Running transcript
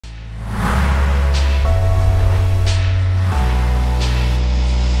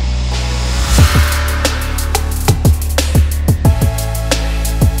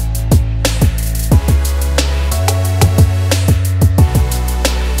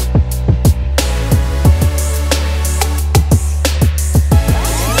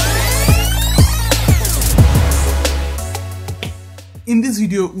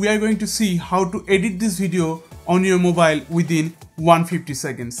video, we are going to see how to edit this video on your mobile within 150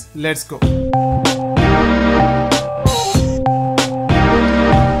 seconds. Let's go.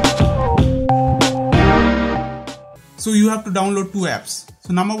 So you have to download two apps.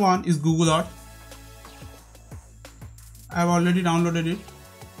 So number one is Google Earth. I have already downloaded it.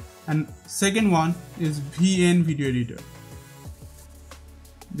 And second one is VN Video Editor.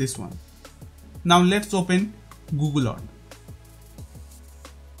 This one. Now let's open Google Earth.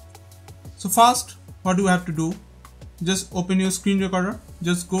 So first, what you have to do, just open your screen recorder,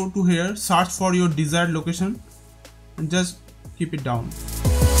 just go to here, search for your desired location and just keep it down.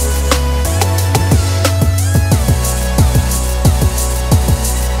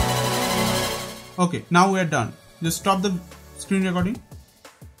 Okay, now we are done. Just stop the screen recording.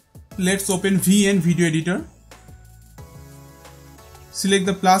 Let's open VN Video Editor. Select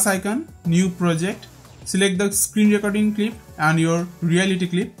the plus icon, new project. Select the screen recording clip and your reality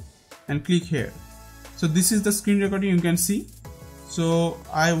clip and click here. So this is the screen recording you can see. So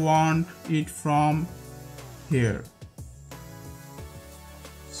I want it from here.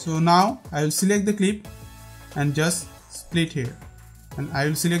 So now I will select the clip and just split here. And I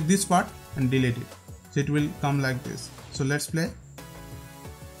will select this part and delete it. So it will come like this. So let's play.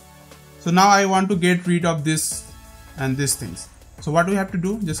 So now I want to get rid of this and these things. So what we have to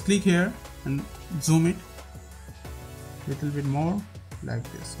do, just click here and zoom it little bit more like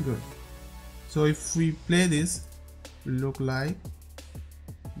this. Good. So if we play this, it will look like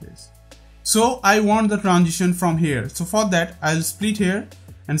this. So I want the transition from here. So for that, I'll split here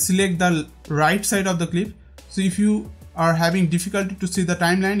and select the right side of the clip. So if you are having difficulty to see the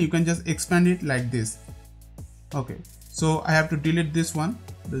timeline, you can just expand it like this. Okay, so I have to delete this one.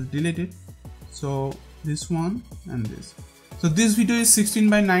 Just delete it. So this one and this. So this video is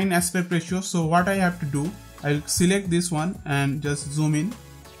 16:9 aspect ratio. So what I have to do, I'll select this one and just zoom in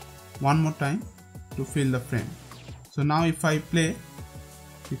one more time to fill the frame. So now if I play,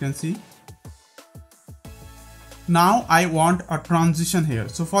 you can see. Now I want a transition here.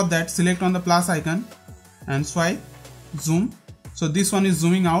 So for that, select on the plus icon and swipe, zoom. So this one is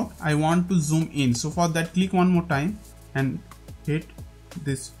zooming out. I want to zoom in. So for that, click one more time and hit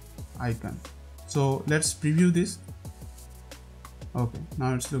this icon. So let's preview this. Okay,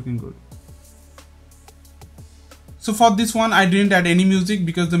 now it's looking good. So for this one, I didn't add any music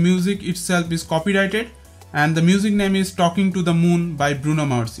because the music itself is copyrighted and the music name is Talking to the Moon by Bruno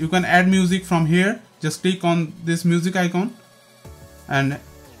Mars. You can add music from here. Just click on this music icon and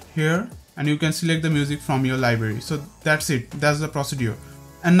here, and you can select the music from your library. So that's it. That's the procedure.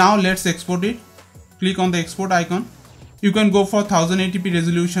 And now let's export it. Click on the export icon. You can go for 1080p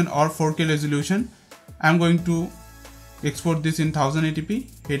resolution or 4K resolution. I'm going to export this in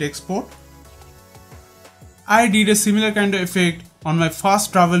 1080p. Hit export. I did a similar kind of effect on my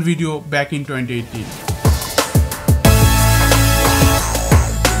first travel video back in 2018.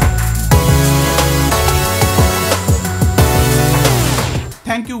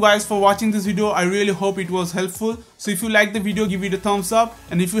 Thank you guys for watching this video. I really hope it was helpful. So if you like the video, give it a thumbs up.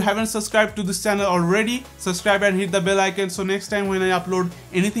 And if you haven't subscribed to this channel already, subscribe and hit the bell icon. So next time when I upload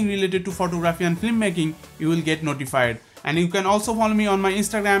anything related to photography and filmmaking, you will get notified. And you can also follow me on my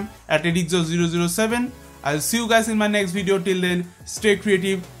Instagram at Editxor007. I'll see you guys in my next video. Till then, stay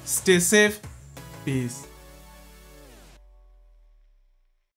creative, stay safe, peace.